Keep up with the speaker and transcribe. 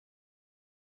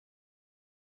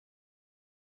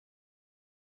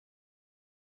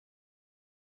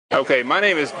Okay, my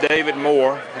name is David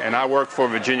Moore, and I work for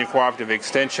Virginia Cooperative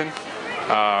Extension.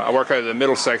 I work out of the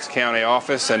Middlesex County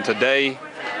office, and today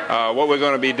what we're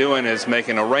going to be doing is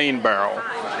making a rain barrel.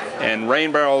 And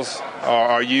rain barrels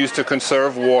are used to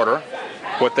conserve water.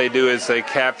 What they do is they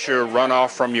capture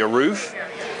runoff from your roof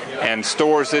and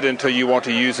stores it until you want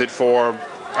to use it for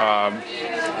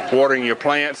watering your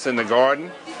plants in the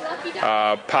garden.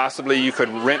 Possibly you could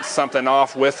rinse something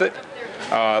off with it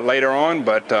later on,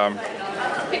 but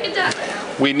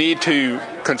we need to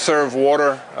conserve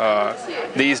water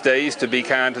these days to be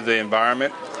kind to the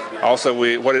environment. Also,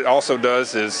 what it also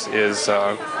does is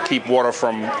keep water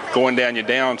from going down your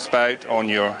downspout on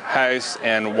your house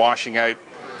and washing out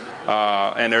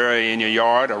an area in your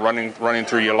yard or running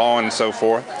through your lawn and so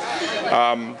forth.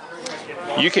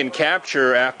 You can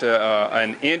capture, after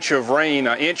an inch rain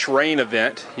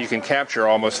event, you can capture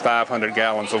almost 500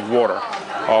 gallons of water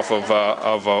off of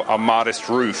a modest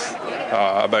roof,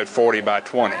 about 40 by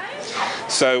 20.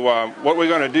 So what we're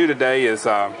going to do today is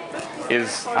I'm going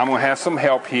to have some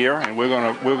help here, and we're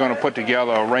going to put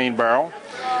together a rain barrel.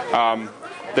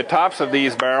 The tops of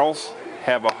these barrels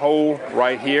have a hole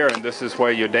right here, and this is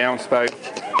where your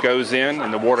downspout goes in,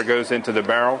 and the water goes into the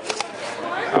barrel.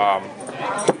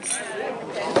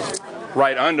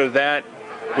 Right under that,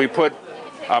 we put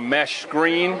a mesh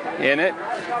screen in it.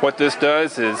 What this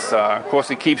does is, of course,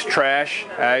 it keeps trash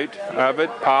out of it,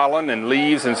 pollen and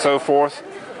leaves and so forth.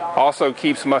 Also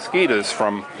keeps mosquitoes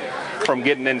from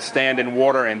getting in standing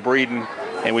water and breeding,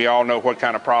 and we all know what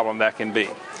kind of problem that can be.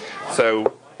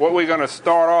 So what we're going to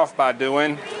start off by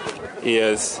doing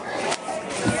is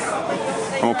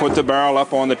I'm going to put the barrel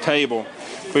up on the table.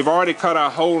 We've already cut our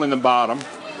hole in the bottom.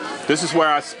 This is where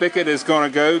our spigot is going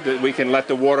to go, that we can let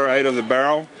the water out of the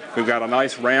barrel. We've got a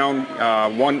nice round,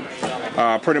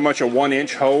 pretty much a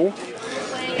 1-inch hole.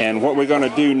 And what we're going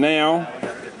to do now,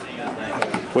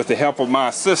 with the help of my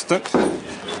assistant,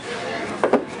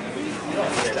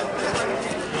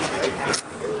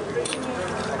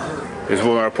 is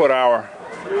we're going to put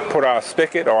our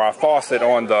spigot or our faucet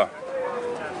on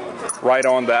right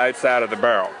on the outside of the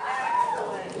barrel.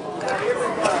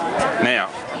 Now,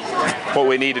 what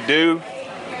we need to do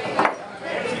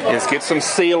is get some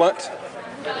sealant.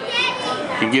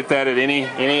 You can get that at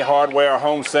any hardware or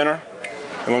home center.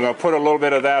 And we're going to put a little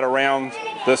bit of that around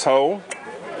this hole.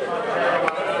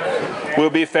 We'll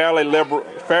be fairly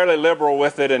liberal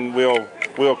with it, and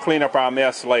we'll clean up our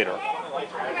mess later.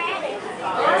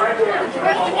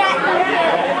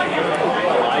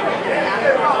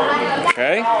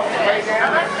 Okay.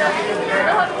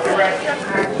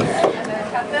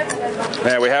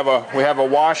 Now we have a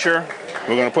washer.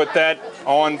 We're going to put that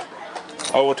on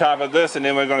over top of this, and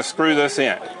then we're going to screw this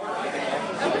in.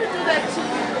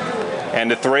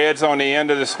 And the threads on the end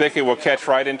of the spigot will catch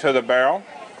right into the barrel.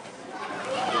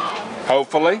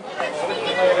 Hopefully.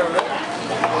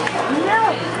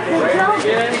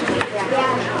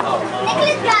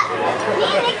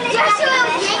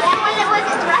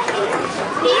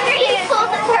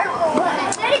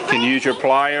 You can use your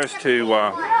pliers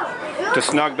to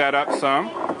snug that up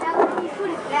some.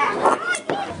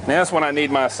 Now that's when I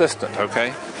need my assistant,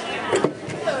 okay?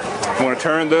 I'm going to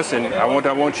turn this, and what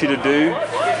I want you to do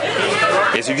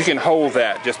is, if you can hold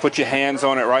that, just put your hands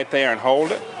on it right there and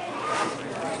hold it.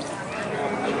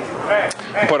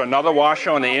 Put another washer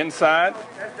on the inside.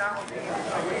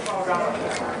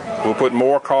 We'll put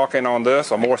more caulking on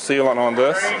this, or more sealant on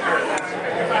this.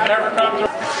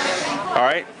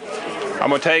 Alright, I'm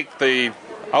going to take the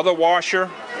other washer,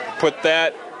 put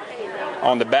that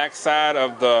on the back side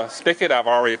of the spigot I've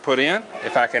already put in.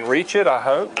 If I can reach it, I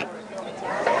hope.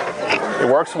 It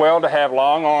works well to have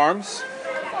long arms.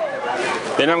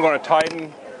 Then I'm going to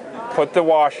tighten, put the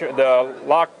washer, the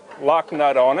lock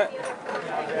nut on it.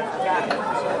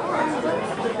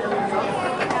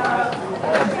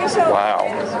 Wow.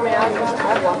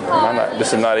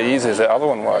 This is not as easy as the other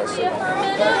one was.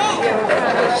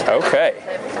 Okay.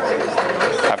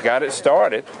 I've got it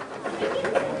started.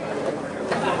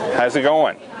 How's it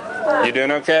going? You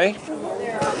doing okay?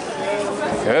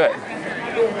 Good.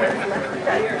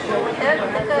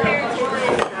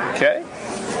 Okay.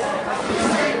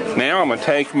 Now I'm going to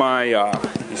take my,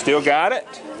 you still got it?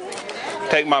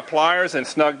 Take my pliers and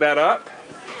snug that up.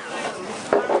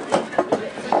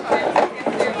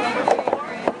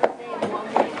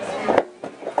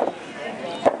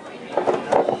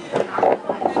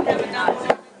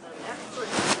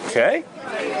 Okay.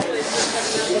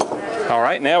 All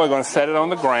right, now we're going to set it on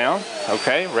the ground.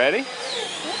 Okay, ready?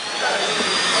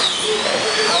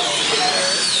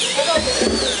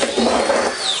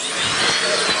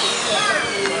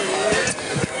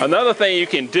 Another thing you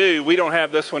can do, we don't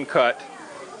have this one cut,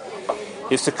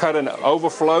 is to cut an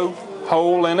overflow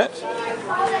hole in it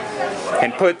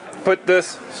and put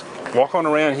this, walk on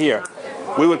around here.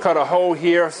 We would cut a hole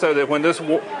here so that when this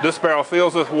barrel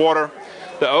fills with water,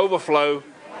 the overflow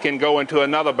can go into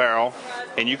another barrel,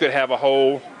 and you could have a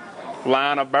whole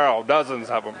line of barrels, dozens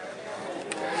of them.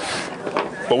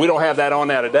 But we don't have that on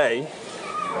there today.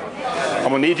 I'm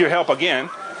going to need your help again.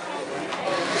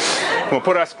 We'll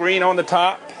put our screen on the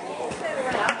top.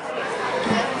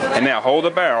 And now hold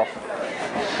the barrel.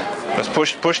 Let's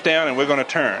push down, and we're going to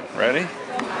turn. Ready?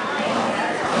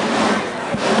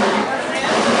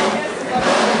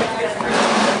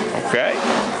 Okay.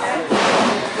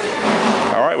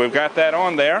 All right, we've got that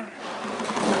on there.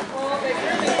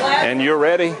 And you're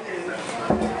ready.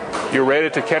 You're ready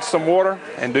to catch some water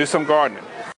and do some gardening.